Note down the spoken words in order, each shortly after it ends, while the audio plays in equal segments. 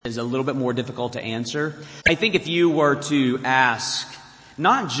is a little bit more difficult to answer. I think if you were to ask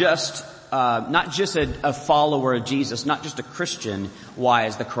not just a follower of Jesus, not just a Christian, why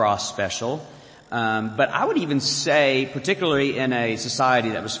is the cross special? But I would even say, particularly in a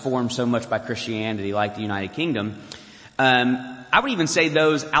society that was formed so much by Christianity like the United Kingdom, I would even say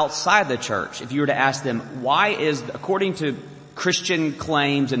those outside the church, if you were to ask them, why is, according to Christian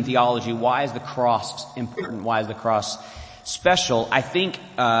claims and theology, why is the cross important? Why is the cross special? I think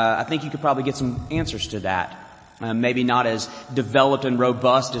you could probably get some answers to that. Maybe not as developed and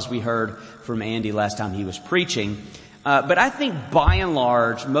robust as we heard from Andy last time he was preaching. But I think by and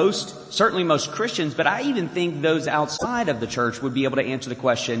large, certainly most Christians, but I even think those outside of the church would be able to answer the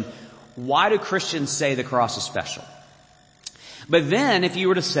question, why do Christians say the cross is special? But then if you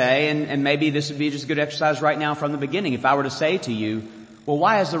were to say, and maybe this would be just a good exercise right now from the beginning, if I were to say to you, well,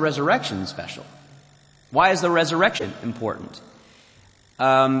 why is the resurrection special? Why is the resurrection important?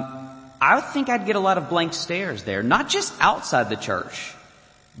 I think I'd get a lot of blank stares there, not just outside the church,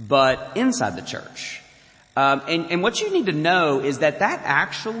 but inside the church. And what you need to know is that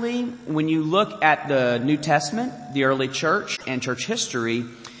actually, when you look at the New Testament, the early church, and church history,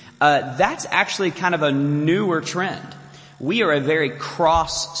 that's actually kind of a newer trend. We are a very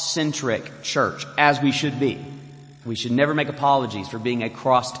cross-centric church, as we should be. We should never make apologies for being a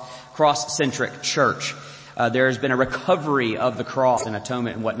cross-centric church. There has been a recovery of the cross and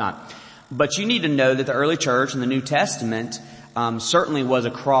atonement and whatnot. But you need to know that the early church and the New Testament certainly was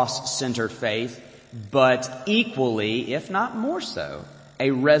a cross-centered faith, but equally, if not more so, a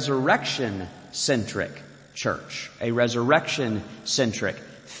resurrection-centric church, a resurrection-centric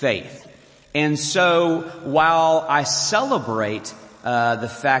faith. And so while I celebrate the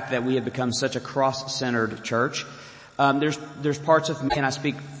fact that we have become such a cross-centered church, there's parts of me, and I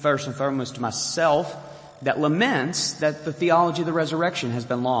speak first and foremost to myself, that laments that the theology of the resurrection has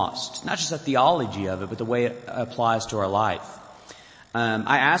been lost. Not just the theology of it, but the way it applies to our life.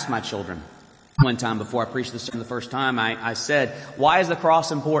 I asked my children one time before I preached this sermon the first time, I said, why is the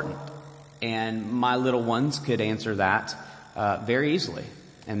cross important? And my little ones could answer that very easily.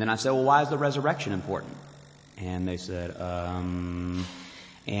 And then I said, well, why is the resurrection important? And they said, and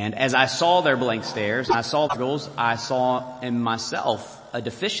as I saw their blank stares, I saw struggles, I saw in myself a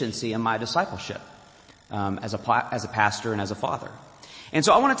deficiency in my discipleship as a pastor and as a father. And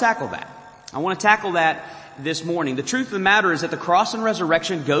so I want to tackle that. I want to tackle that this morning. The truth of the matter is that the cross and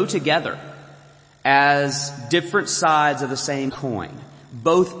resurrection go together as different sides of the same coin,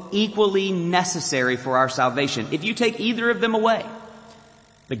 both equally necessary for our salvation. If you take either of them away,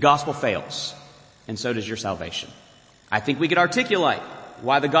 the gospel fails, and so does your salvation. I think we could articulate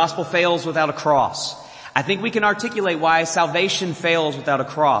why the gospel fails without a cross. I think we can articulate why salvation fails without a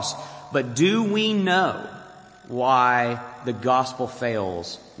cross. But do we know why the gospel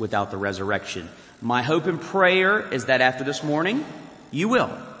fails without the resurrection? My hope and prayer is that after this morning, you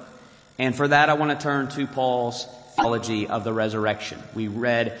will. And for that, I want to turn to Paul's theology of the resurrection. We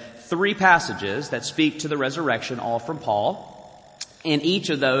read 3 passages that speak to the resurrection, all from Paul. In each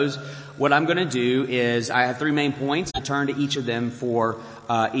of those, what I'm going to do is I have 3 main points. I turn to each of them for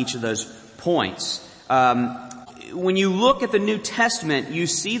each of those points. When you look at the New Testament, you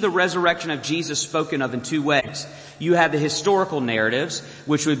see the resurrection of Jesus spoken of in 2 ways. You have the historical narratives,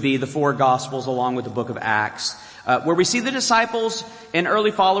 which would be the 4 Gospels along with the book of Acts, where we see the disciples and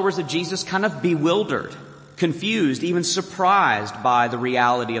early followers of Jesus kind of bewildered, confused, even surprised by the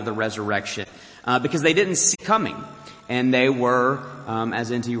reality of the resurrection, because they didn't see it coming. And they were,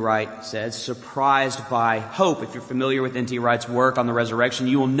 as N.T. Wright says, surprised by hope. If you're familiar with N.T. Wright's work on the resurrection,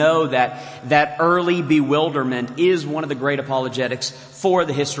 you will know that early bewilderment is one of the great apologetics for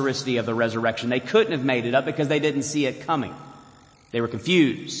the historicity of the resurrection. They couldn't have made it up because they didn't see it coming. They were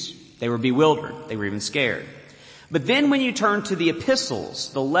confused. They were bewildered. They were even scared. But then when you turn to the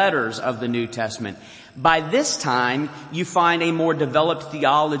epistles, the letters of the New Testament, by this time, you find a more developed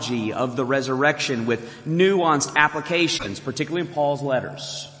theology of the resurrection with nuanced applications, particularly in Paul's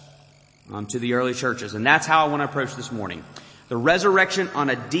letters to the early churches. And that's how I want to approach this morning. The resurrection on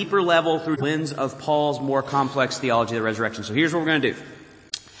a deeper level through the lens of Paul's more complex theology of the resurrection. So here's what we're going to do.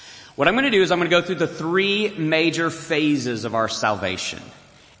 What I'm going to do is I'm going to go through the 3 major phases of our salvation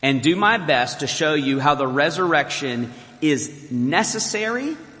and do my best to show you how the resurrection is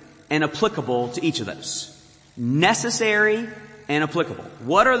necessary and applicable to each of those. Necessary and applicable.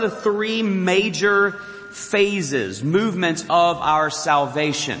 What are the 3 major phases, movements of our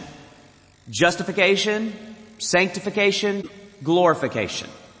salvation? Justification, sanctification, glorification.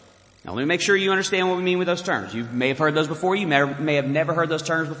 Now let me make sure you understand what we mean with those terms. You may have heard those before. You may have never heard those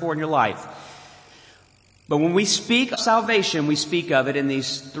terms before in your life. But when we speak of salvation, we speak of it in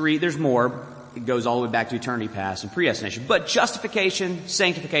these three, there's more. It goes all the way back to eternity past and predestination. But justification,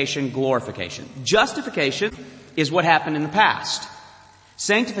 sanctification, glorification. Justification is what happened in the past.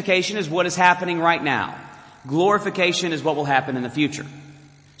 Sanctification is what is happening right now. Glorification is what will happen in the future.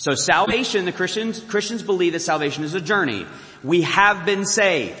 So salvation, the Christians believe that salvation is a journey. We have been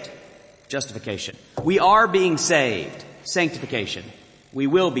saved. Justification. We are being saved. Sanctification. We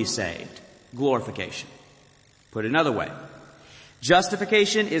will be saved. Glorification. Put it another way.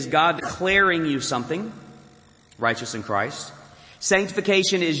 Justification is God declaring you something, righteous in Christ.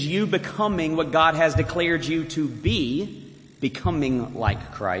 Sanctification is you becoming what God has declared you to be, becoming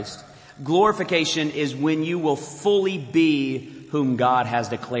like Christ. Glorification is when you will fully be whom God has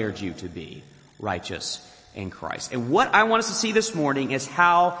declared you to be, righteous in Christ. And what I want us to see this morning is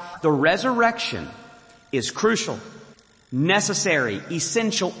how the resurrection is crucial, necessary,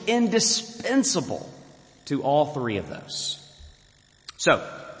 essential, indispensable to all three of those. So,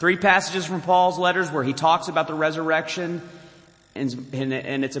 3 passages from Paul's letters where he talks about the resurrection and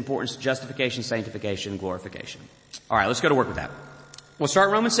its importance: justification, sanctification, and glorification. Alright, let's go to work with that. We'll start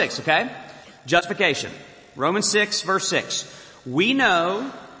in Romans 6, okay? Justification. Romans 6, verse 6. We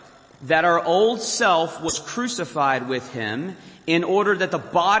know that our old self was crucified with him in order that the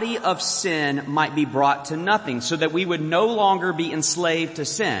body of sin might be brought to nothing, so that we would no longer be enslaved to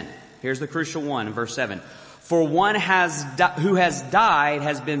sin. Here's the crucial one in verse 7. For one who has died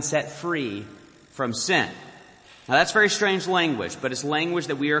has been set free from sin. Now that's very strange language, but it's language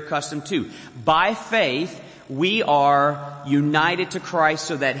that we are accustomed to. By faith, we are united to Christ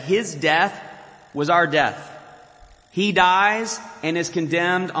so that his death was our death. He dies and is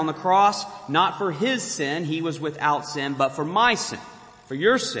condemned on the cross, not for his sin, he was without sin, but for my sin, for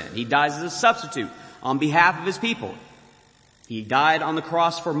your sin. He dies as a substitute on behalf of his people. He died on the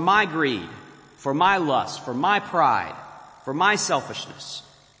cross for my greed, for my lust, for my pride, for my selfishness,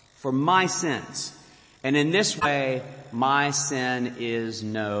 for my sins. And in this way, my sin is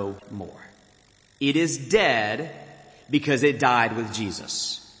no more. It is dead because it died with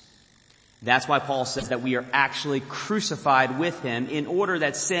Jesus. That's why Paul says that we are actually crucified with him in order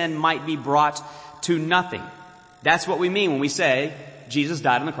that sin might be brought to nothing. That's what we mean when we say Jesus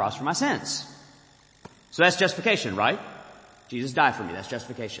died on the cross for my sins. So that's justification, right? Jesus died for me. That's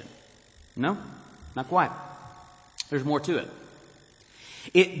justification. No, not quite. There's more to it.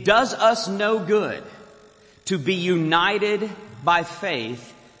 It does us no good to be united by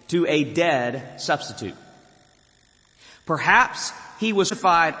faith to a dead substitute. Perhaps he was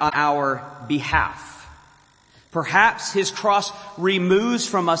crucified on our behalf. Perhaps his cross removes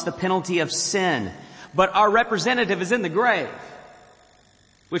from us the penalty of sin. But our representative is in the grave,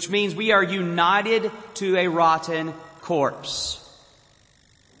 which means we are united to a rotten corpse.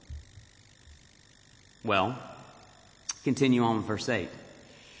 Well, continue on with verse 8.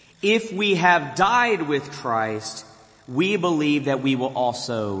 If we have died with Christ, we believe that we will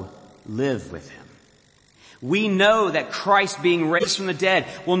also live with him. We know that Christ, being raised from the dead,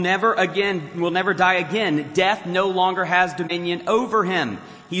 will never die again. Death no longer has dominion over him.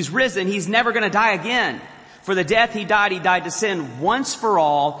 He's risen. He's never going to die again. For the death he died to sin once for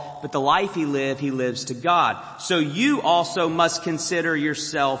all, but the life he lives to God. So you also must consider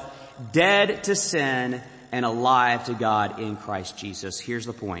yourself dead to sin and alive to God in Christ Jesus. Here's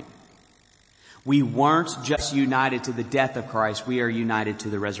the point. We weren't just united to the death of Christ, we are united to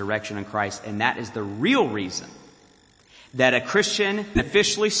the resurrection of Christ, and that is the real reason that a Christian can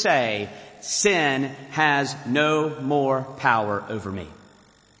officially say, sin has no more power over me.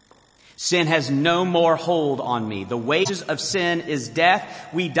 Sin has no more hold on me. The wages of sin is death.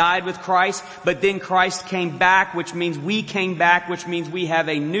 We died with Christ, but then Christ came back, which means we came back, which means we have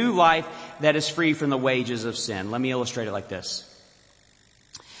a new life that is free from the wages of sin. Let me illustrate it like this.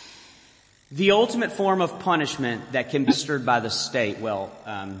 The ultimate form of punishment that can be administered by the state,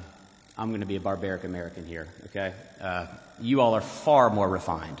 I'm going to be a barbaric American here, okay? You all are far more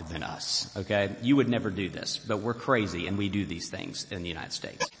refined than us, okay? You would never do this, but we're crazy and we do these things in the United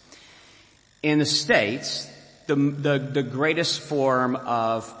States. In the States, the greatest form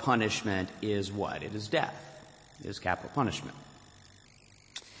of punishment is what? It is death. It is capital punishment.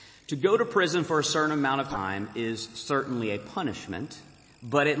 To go to prison for a certain amount of time is certainly a punishment,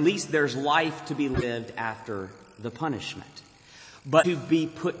 but at least there's life to be lived after the punishment. But to be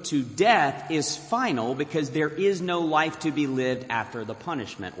put to death is final because there is no life to be lived after the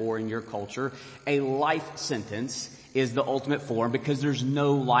punishment. Or in your culture, a life sentence is the ultimate form because there's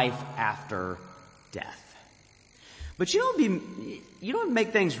no life after death. But you know what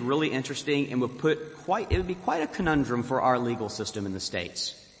make things really interesting and it would be quite a conundrum for our legal system in the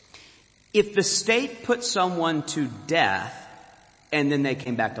States. If the state put someone to death and then they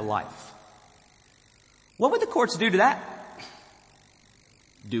came back to life, what would the courts do to that?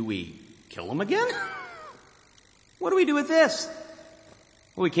 Do we kill them again? What do we do with this?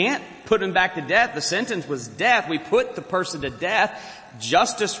 Well, we can't put them back to death. The sentence was death. We put the person to death.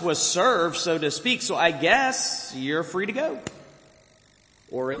 Justice was served, so to speak. So I guess you're free to go.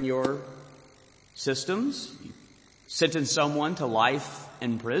 Or in your systems, you sentence someone to life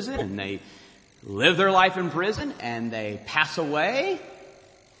in prison and they live their life in prison and they pass away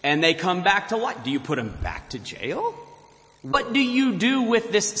and they come back to life. Do you put them back to jail? What do you do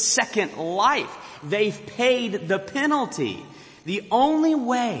with this second life? They've paid the penalty. The only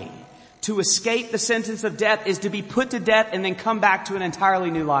way to escape the sentence of death is to be put to death and then come back to an entirely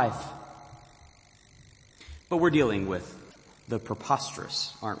new life. But we're dealing with the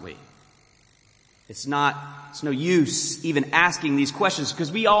preposterous, aren't we? It's no use even asking these questions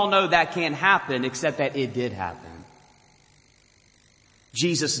because we all know that can't happen except that it did happen.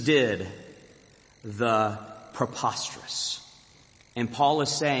 Jesus did the preposterous. And Paul is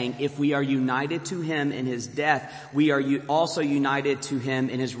saying if we are united to him in his death, we are also united to him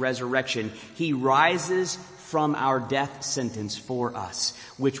in his resurrection. He rises from our death sentence for us,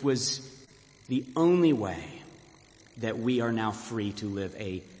 which was the only way that we are now free to live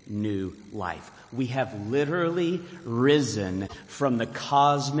a new life. We have literally risen from the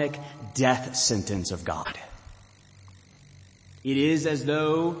cosmic death sentence of God. It is as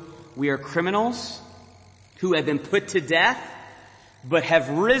though we are criminals who have been put to death, but have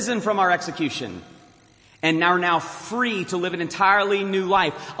risen from our execution and are now free to live an entirely new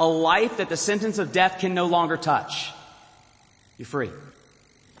life, a life that the sentence of death can no longer touch. You're free.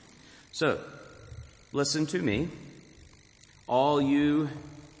 So, listen to me, all you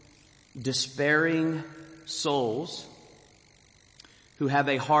despairing souls who have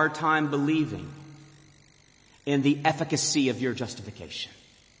a hard time believing in the efficacy of your justification,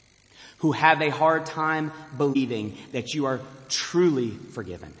 who have a hard time believing that you are truly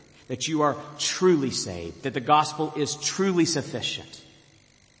forgiven, that you are truly saved, that the gospel is truly sufficient.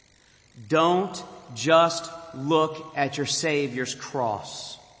 Don't just look at your Savior's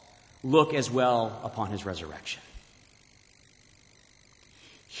cross. Look as well upon his resurrection.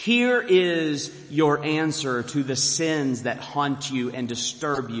 Here is your answer to the sins that haunt you and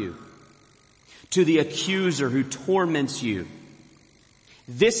disturb you, to the accuser who torments you.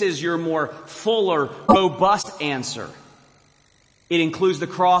 This is your more fuller, robust answer. It includes the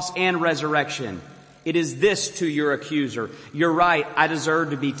cross and resurrection. It is this to your accuser: you're right, I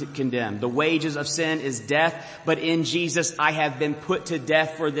deserve to be condemned. The wages of sin is death, but in Jesus I have been put to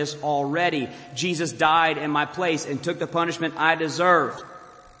death for this already. Jesus died in my place and took the punishment I deserved.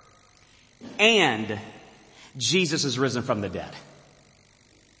 And Jesus is risen from the dead,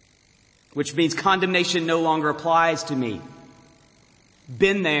 which means condemnation no longer applies to me.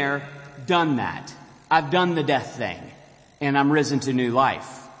 Been there, done that. I've done the death thing, and I'm risen to new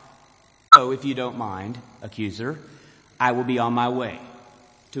life. So if you don't mind, accuser, I will be on my way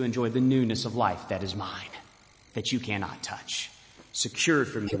to enjoy the newness of life that is mine, that you cannot touch, secured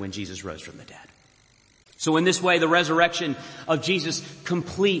for me when Jesus rose from the dead. So in this way, the resurrection of Jesus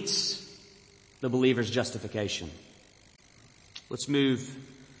completes the believer's justification. Let's move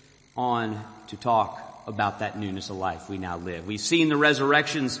on to talk about that newness of life we now live. We've seen the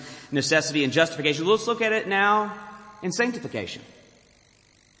resurrection's necessity and justification. Let's look at it now in sanctification.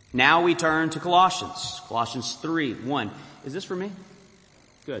 Now we turn to Colossians. Colossians 3:1. Is this for me?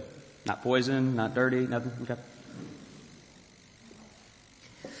 Good. Not poison, not dirty, nothing. Okay.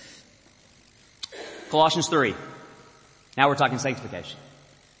 Colossians 3. Now we're talking sanctification.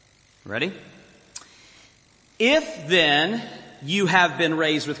 Ready? If then you have been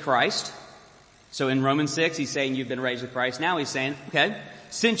raised with Christ. So in Romans 6, he's saying you've been raised with Christ. Now he's saying, okay,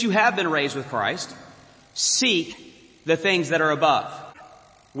 since you have been raised with Christ, seek the things that are above,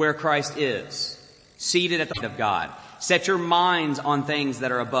 where Christ is, seated at the right of God. Set your minds on things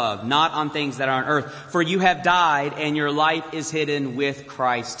that are above, not on things that are on earth. For you have died and your life is hidden with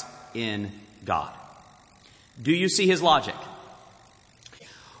Christ in God. Do you see his logic?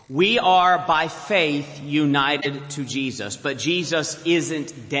 We are by faith united to Jesus, but Jesus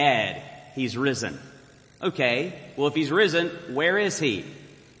isn't dead. He's risen. Okay, well if he's risen, where is he?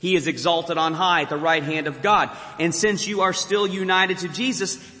 He is exalted on high at the right hand of God. And since you are still united to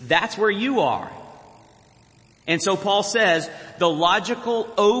Jesus, that's where you are. And so Paul says the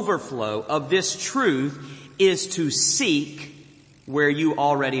logical overflow of this truth is to seek where you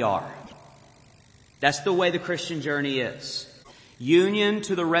already are. That's the way the Christian journey is. Union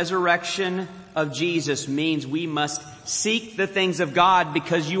to the resurrection of Jesus means we must seek the things of God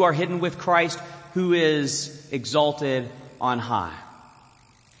because you are hidden with Christ who is exalted on high.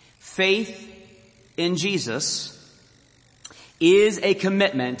 Faith in Jesus is a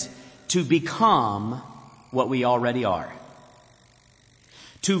commitment to become what we already are.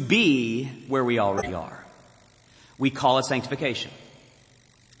 To be where we already are. We call it sanctification.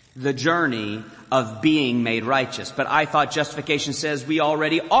 The journey of being made righteous. But I thought justification says we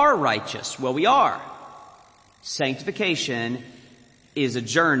already are righteous. Well, we are. Sanctification is a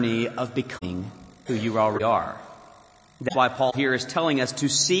journey of becoming who you already are. That's why Paul here is telling us to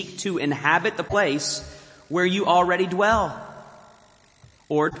seek to inhabit the place where you already dwell.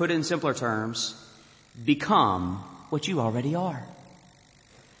 Or to put it in simpler terms, become what you already are.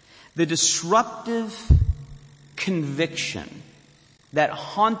 The disruptive conviction, that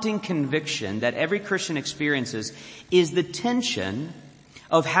haunting conviction that every Christian experiences is the tension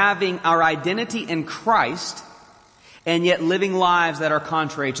of having our identity in Christ and yet living lives that are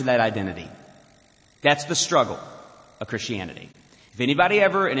contrary to that identity. That's the struggle of Christianity. If anybody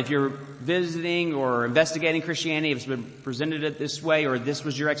ever, and if you're visiting or investigating Christianity, if it's been presented this way or this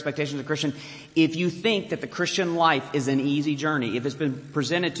was your expectation as a Christian, if you think that the Christian life is an easy journey, if it's been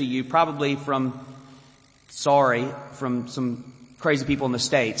presented to you probably from some crazy people in the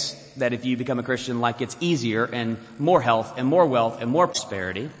States, that if you become a Christian, life gets easier and more health and more wealth and more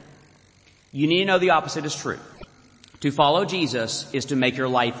prosperity, you need to know the opposite is true. To follow Jesus is to make your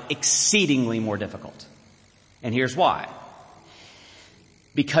life exceedingly more difficult. And here's why.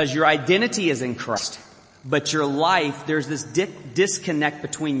 Because your identity is in Christ, but your life, there's this disconnect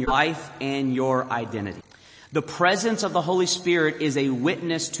between your life and your identity. The presence of the Holy Spirit is a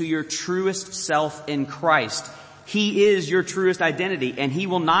witness to your truest self in Christ. He is your truest identity, and He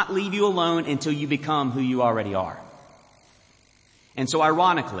will not leave you alone until you become who you already are. And so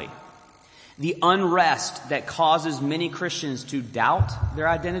ironically, the unrest that causes many Christians to doubt their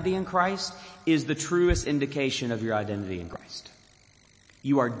identity in Christ is the truest indication of your identity in Christ.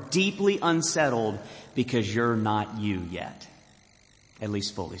 You are deeply unsettled because you're not you yet. At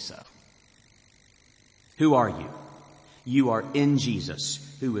least fully so. Who are you? You are in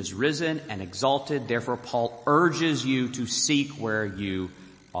Jesus, who is risen and exalted. Therefore, Paul urges you to seek where you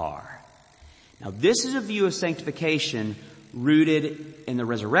are. Now, this is a view of sanctification rooted in the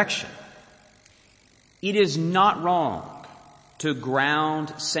resurrection. It is not wrong to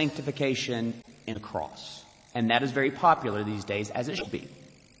ground sanctification in the cross. And that is very popular these days, as it should be.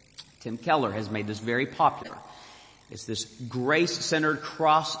 Tim Keller has made this very popular. It's this grace-centered,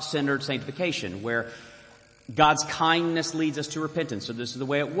 cross-centered sanctification where God's kindness leads us to repentance. So this is the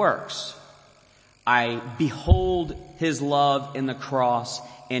way it works. I behold His love in the cross,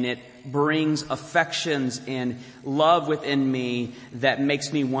 and it brings affections and love within me that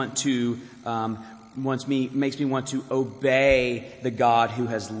makes me want to makes me want to obey the God who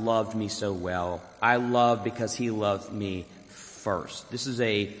has loved me so well. I love because He loved me first. This is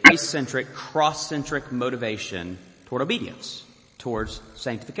a grace-centric, cross-centric motivation toward obedience, towards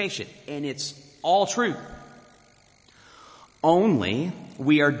sanctification. And it's all true. Only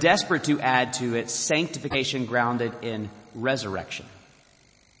we are desperate to add to it sanctification grounded in resurrection.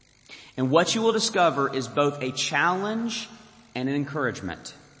 And what you will discover is both a challenge and an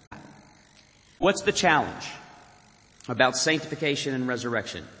encouragement. What's the challenge about sanctification and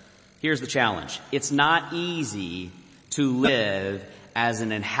resurrection? Here's the challenge. It's not easy to live as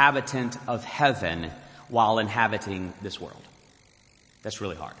an inhabitant of heaven while inhabiting this world. That's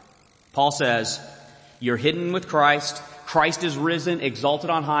really hard. Paul says, you're hidden with Christ. Christ is risen, exalted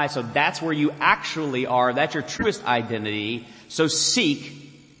on high. So that's where you actually are. That's your truest identity. So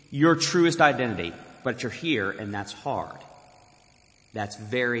seek your truest identity. But you're here, and that's hard. That's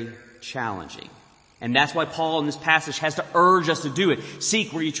very challenging. And that's why Paul in this passage has to urge us to do it.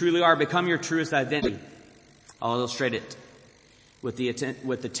 Seek where you truly are. Become your truest identity. I'll illustrate it with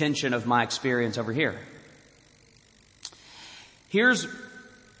the tension of my experience over here.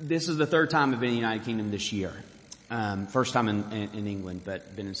 This is the third time I've been in the United Kingdom this year. First time in England,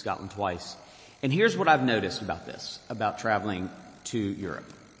 but been in Scotland twice. And here's what I've noticed about traveling to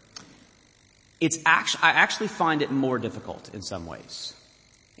Europe. I actually find it more difficult in some ways.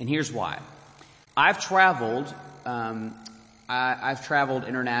 And here's why. I've traveled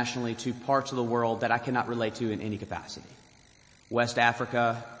internationally to parts of the world that I cannot relate to in any capacity. West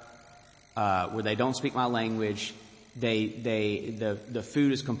Africa, where they don't speak my language. The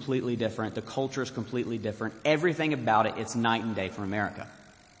food is completely different. The culture is completely different. Everything about it, it's night and day from America.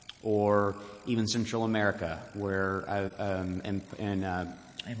 Or even Central America, where, and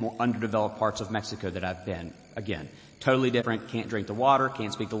and more underdeveloped parts of Mexico that I've been. Again, totally different. Can't drink the water,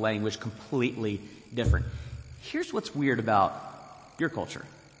 can't speak the language, completely different. Here's what's weird about your culture.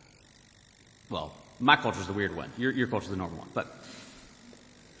 Well, my culture's the weird one. Your culture's the normal one. But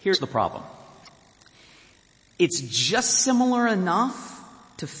here's the problem. It's just similar enough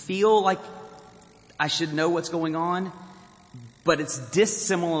to feel like I should know what's going on, but it's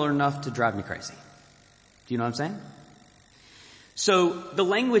dissimilar enough to drive me crazy. Do you know what I'm saying? So the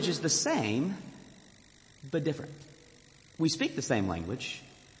language is the same, but different. We speak the same language,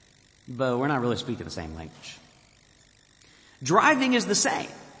 but we're not really speaking the same language. Driving is the same.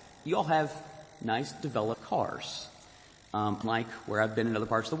 You all have nice developed cars, unlike where I've been in other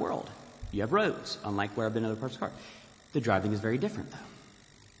parts of the world. You have roads, unlike where I've been in other parts of the car. The driving is very different though.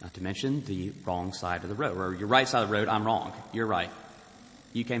 Not to mention the wrong side of the road, or your right side of the road, I'm wrong. You're right.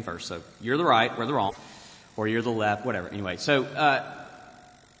 You came first, so you're the right, we're the wrong. Or you're the left, whatever. Anyway, so,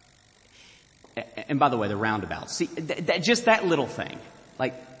 and by the way, the roundabouts. See, just that little thing.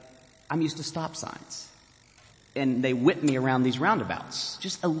 Like, I'm used to stop signs. And they whip me around these roundabouts.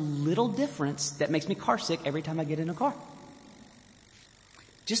 Just a little difference that makes me car sick every time I get in a car.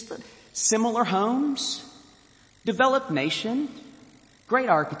 Just the similar homes, developed nation, great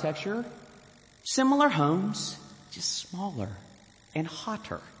architecture, similar homes, just smaller and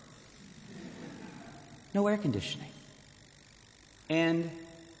hotter. No air conditioning. And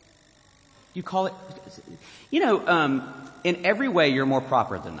you call it, in every way you're more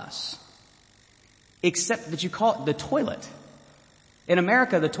proper than us. Except that you call it the toilet. In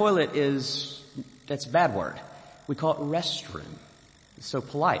America, the toilet that's a bad word. We call it restroom. It's so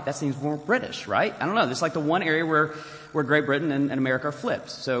polite. That seems more British, right? I don't know. It's like the one area where Great Britain and America are flipped.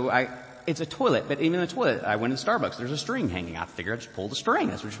 So it's a toilet, but even in the toilet, I went to Starbucks. There's a string hanging. I figured I'd just pull the string.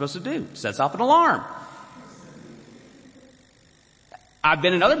 That's what you're supposed to do. Sets off an alarm. I've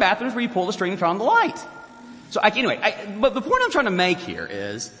been in other bathrooms where you pull the string and turn on the light. So but the point I'm trying to make here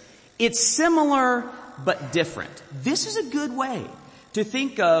is, it's similar but different. This is a good way to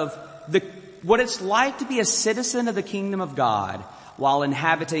think of what it's like to be a citizen of the kingdom of God while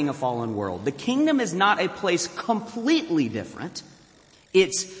inhabiting a fallen world. The kingdom is not a place completely different.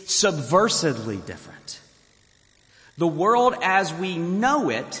 It's subversively different. The world as we know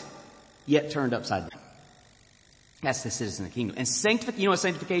it, yet turned upside down. That's the citizen of the kingdom. And you know what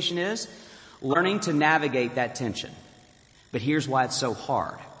sanctification is? Learning to navigate that tension. But here's why it's so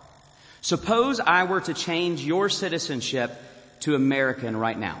hard. Suppose I were to change your citizenship to American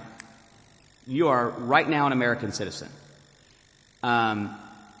right now. You are right now an American citizen.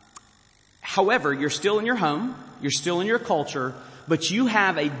 However, you're still in your home, you're still in your culture, but you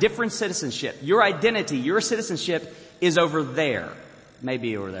have a different citizenship. Your identity, your citizenship is over there.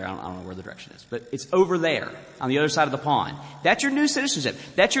 Maybe over there. I don't know where the direction is, but it's over there on the other side of the pond. That's your new citizenship.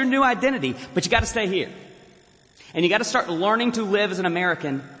 That's your new identity, but you got to stay here. And you got to start learning to live as an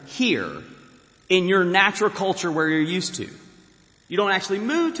American here in your natural culture where you're used to. You don't actually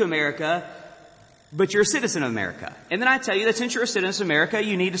move to America, but you're a citizen of America. And then I tell you that since you're a citizen of America,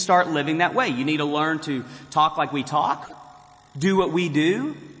 you need to start living that way. You need to learn to talk like we talk, do what we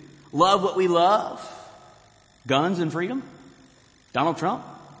do, love what we love, guns and freedom. Donald Trump?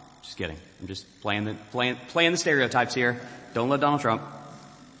 Just kidding. I'm just playing the stereotypes here. Don't love Donald Trump.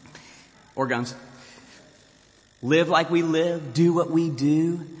 Or guns. Live like we live. Do what we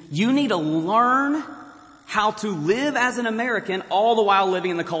do. You need to learn how to live as an American all the while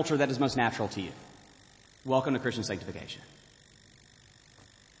living in the culture that is most natural to you. Welcome to Christian sanctification.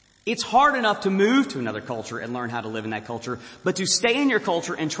 It's hard enough to move to another culture and learn how to live in that culture, but to stay in your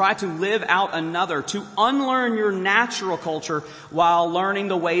culture and try to live out another, to unlearn your natural culture while learning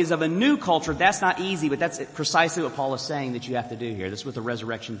the ways of a new culture, that's not easy, but that's precisely what Paul is saying that you have to do here. This is what the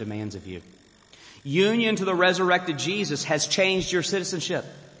resurrection demands of you. Union to the resurrected Jesus has changed your citizenship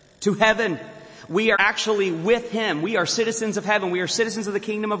to heaven. We are actually with Him. We are citizens of heaven. We are citizens of the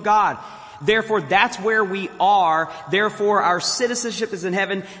kingdom of God. Therefore, that's where we are. Therefore, our citizenship is in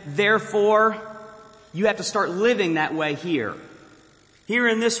heaven. Therefore, you have to start living that way here. Here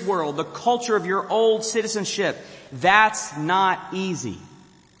in this world, the culture of your old citizenship, that's not easy.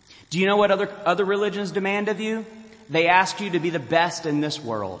 Do you know what other religions demand of you? They ask you to be the best in this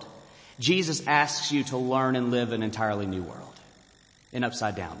world. Jesus asks you to learn and live an entirely new world, an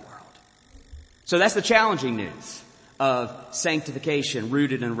upside down world. So that's the challenging news of sanctification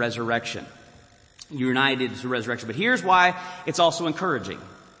rooted in resurrection, united to resurrection. But here's why it's also encouraging.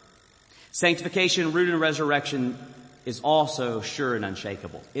 Sanctification rooted in resurrection is also sure and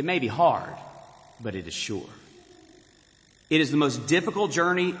unshakable. It may be hard, but it is sure. It is the most difficult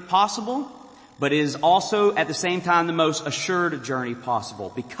journey possible, But it is also at the same time the most assured journey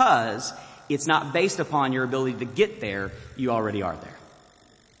possible because it's not based upon your ability to get there. You already are there.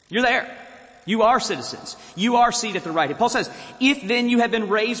 You're there. You are citizens. You are seated at the right hand. Paul says, if then you have been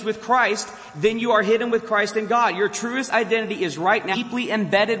raised with Christ, then you are hidden with Christ in God. Your truest identity is right now deeply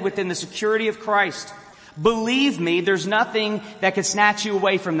embedded within the security of Christ. Believe me, there's nothing that can snatch you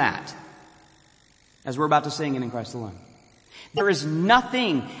away from that. As we're about to sing in Christ alone. There is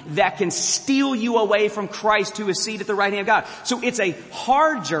nothing that can steal you away from Christ who is seated at the right hand of God. So it's a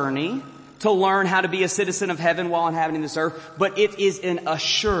hard journey to learn how to be a citizen of heaven while inhabiting this earth, but it is an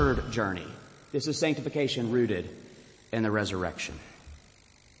assured journey. This is sanctification rooted in the resurrection.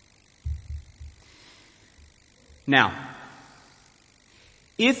 Now,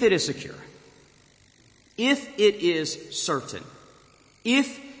 if it is secure, if it is certain,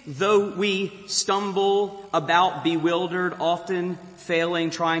 if though we stumble about bewildered, often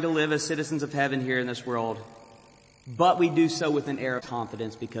failing, trying to live as citizens of heaven here in this world, but we do so with an air of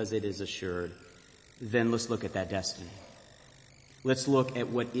confidence because it is assured, then let's look at that destiny. Let's look at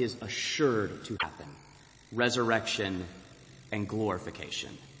what is assured to happen. Resurrection and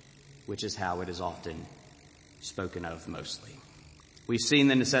glorification, which is how it is often spoken of mostly. We've seen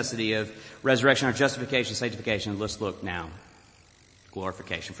the necessity of resurrection, our justification, sanctification. Let's look now.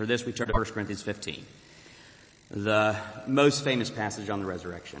 Glorification. For this, we turn to 1 Corinthians 15, the most famous passage on the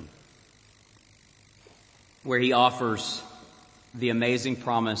resurrection, where he offers the amazing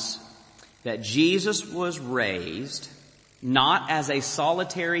promise that Jesus was raised not as a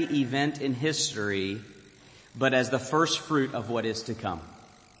solitary event in history, but as the first fruit of what is to come.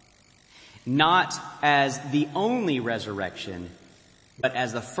 Not as the only resurrection, but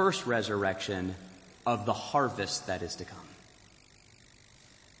as the first resurrection of the harvest that is to come.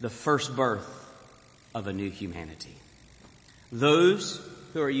 The first birth of a new humanity. Those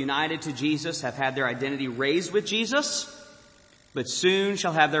who are united to Jesus have had their identity raised with Jesus, but soon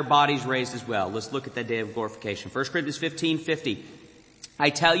shall have their bodies raised as well. Let's look at that day of glorification. 1 Corinthians 15:50.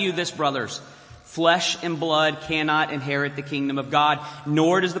 I tell you this, brothers, flesh and blood cannot inherit the kingdom of God,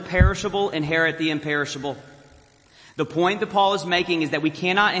 nor does the perishable inherit the imperishable. The point that Paul is making is that we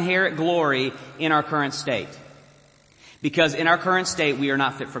cannot inherit glory in our current state. Because in our current state, we are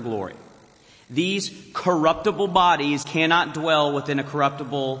not fit for glory. These corruptible bodies cannot dwell within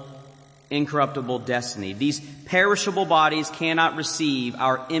a incorruptible destiny. These perishable bodies cannot receive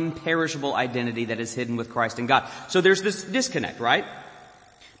our imperishable identity that is hidden with Christ in God. So there's this disconnect, right?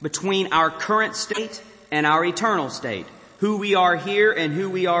 Between our current state and our eternal state. Who we are here and who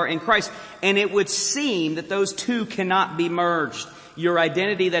we are in Christ. And it would seem that those two cannot be merged. Your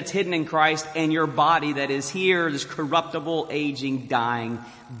identity that's hidden in Christ and your body that is here, this corruptible, aging, dying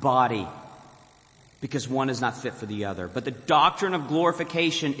body. Because one is not fit for the other. But the doctrine of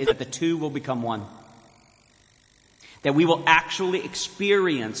glorification is that the two will become one. That we will actually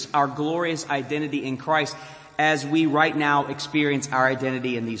experience our glorious identity in Christ as we right now experience our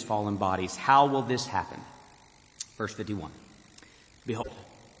identity in these fallen bodies. How will this happen? Verse 51. Behold,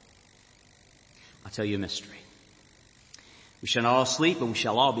 I'll tell you a mystery. We shall not all sleep, but we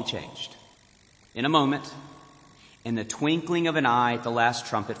shall all be changed. In a moment, in the twinkling of an eye at the last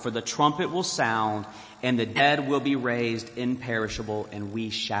trumpet, for the trumpet will sound, and the dead will be raised imperishable, and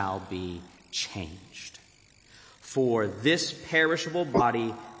we shall be changed. For this perishable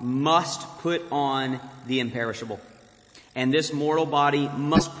body must put on the imperishable, and this mortal body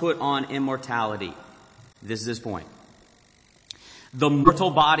must put on immortality. This is his point. The mortal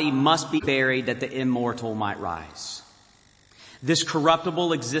body must be buried that the immortal might rise. This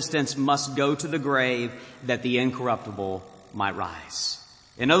corruptible existence must go to the grave that the incorruptible might rise.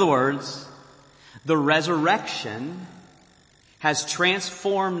 In other words, the resurrection has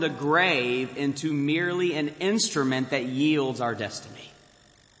transformed the grave into merely an instrument that yields our destiny.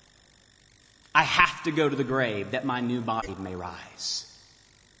 I have to go to the grave that my new body may rise.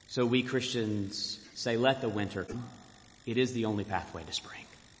 So we Christians say, let the winter come. It is the only pathway to spring.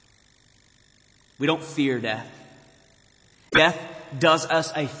 We don't fear death. Death does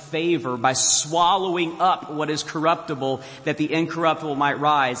us a favor by swallowing up what is corruptible that the incorruptible might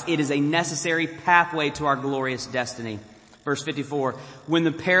rise. It is a necessary pathway to our glorious destiny. Verse 54, when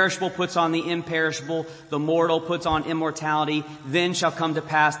the perishable puts on the imperishable, the mortal puts on immortality, then shall come to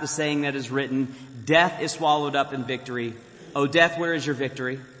pass the saying that is written, death is swallowed up in victory. O death, where is your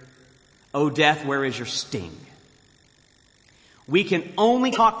victory? O death, where is your sting? We can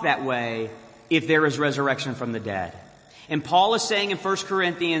only talk that way if there is resurrection from the dead. And Paul is saying in 1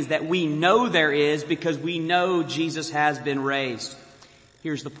 Corinthians that we know there is because we know Jesus has been raised.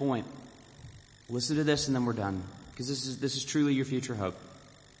 Here's the point. Listen to this and then we're done. Because this is truly your future hope.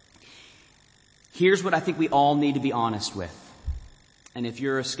 Here's what I think we all need to be honest with. And if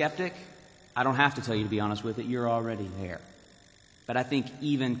you're a skeptic, I don't have to tell you to be honest with it. You're already there. But I think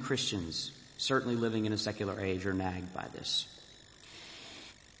even Christians, certainly living in a secular age, are nagged by this.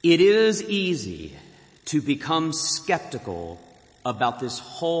 It is easy to become skeptical about this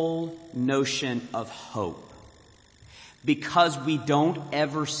whole notion of hope because we don't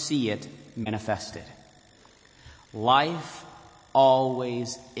ever see it manifested. Life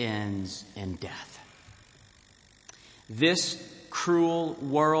always ends in death. This cruel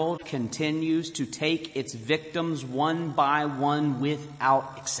world continues to take its victims one by one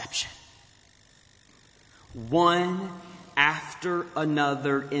without exception. One after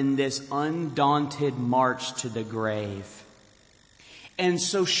another in this undaunted march to the grave. And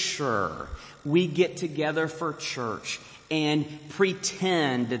so sure, we get together for church and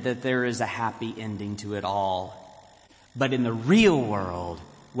pretend that there is a happy ending to it all. But in the real world,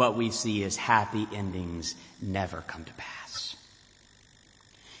 what we see is happy endings never come to pass.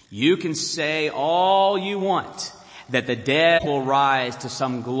 You can say all you want that the dead will rise to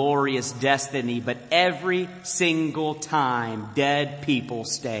some glorious destiny, but every single time dead people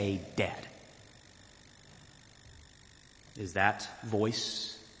stay dead. Is that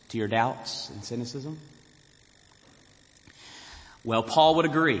voice to your doubts and cynicism? Well, Paul would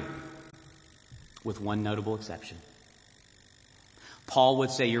agree, with one notable exception. Paul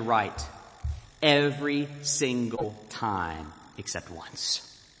would say you're right every single time except once.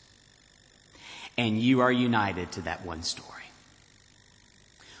 And you are united to that one story.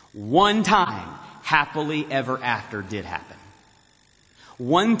 One time, happily ever after did happen.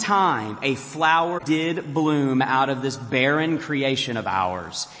 One time, a flower did bloom out of this barren creation of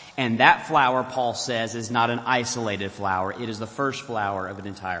ours. And that flower, Paul says, is not an isolated flower. It is the first flower of an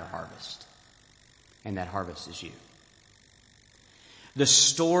entire harvest. And that harvest is you. The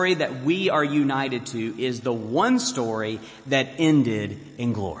story that we are united to is the one story that ended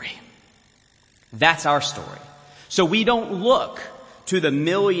in glory. That's our story. So we don't look to the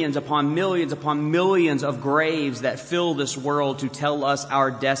millions upon millions upon millions of graves that fill this world to tell us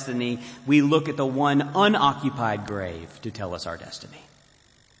our destiny. We look at the one unoccupied grave to tell us our destiny.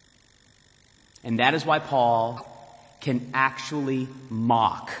 And that is why Paul can actually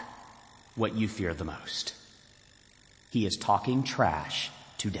mock what you fear the most. He is talking trash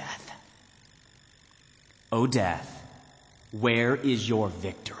to death. O death, where is your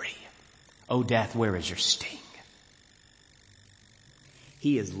victory? O death, where is your sting?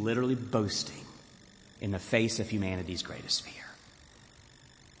 He is literally boasting in the face of humanity's greatest fear.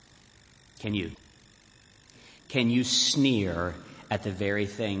 Can you sneer at the very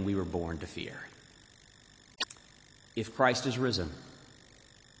thing we were born to fear? If Christ is risen,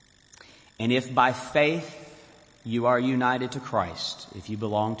 and if by faith you are united to Christ, if you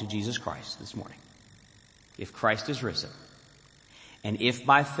belong to Jesus Christ this morning, if Christ is risen, and if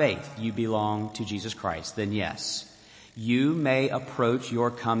by faith you belong to Jesus Christ, then yes, you may approach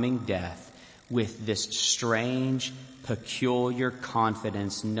your coming death with this strange, peculiar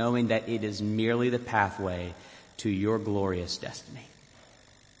confidence, knowing that it is merely the pathway to your glorious destiny.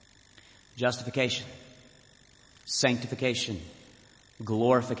 Justification, sanctification,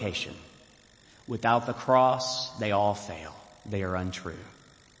 glorification. Without the cross, they all fail. They are untrue.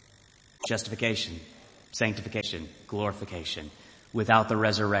 Justification, sanctification, glorification. Without the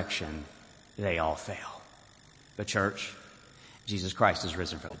resurrection, they all fail. But church, Jesus Christ is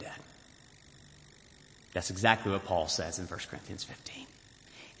risen from the dead. That's exactly what Paul says in 1 Corinthians 15.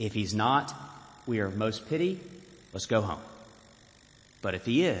 If he's not, we are of most pity. Let's go home. But if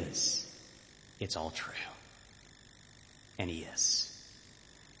he is, it's all true. And he is.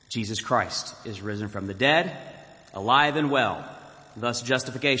 Jesus Christ is risen from the dead, alive and well. Thus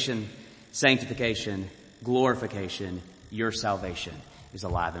justification, sanctification, glorification, your salvation is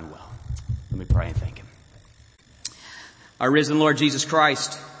alive and well. Let me pray and thank him. Our risen Lord Jesus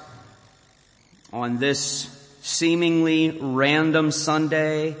Christ, on this seemingly random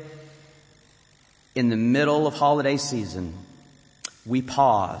Sunday in the middle of holiday season, we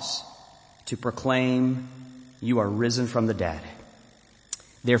pause to proclaim you are risen from the dead.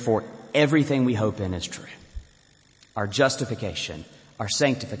 Therefore, everything we hope in is true. Our justification, our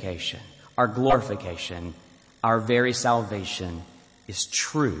sanctification, our glorification, our very salvation is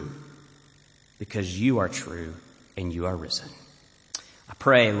true because you are true and you are risen. I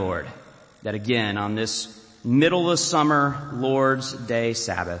pray, Lord, that again on this middle of summer Lord's Day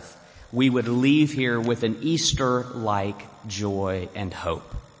Sabbath, we would leave here with an Easter-like joy and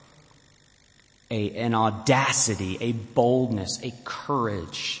hope. An audacity, a boldness, a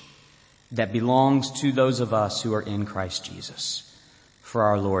courage that belongs to those of us who are in Christ Jesus. For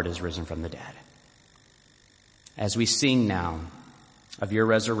our Lord is risen from the dead. As we sing now of your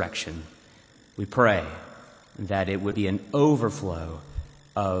resurrection, we pray that it would be an overflow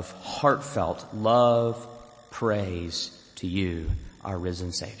of heartfelt love, praise to you, our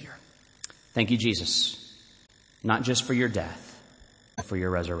risen Savior. Thank you, Jesus, not just for your death, but for your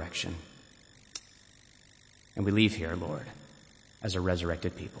resurrection. And we leave here, Lord, as a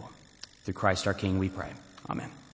resurrected people. Through Christ our King we pray. Amen.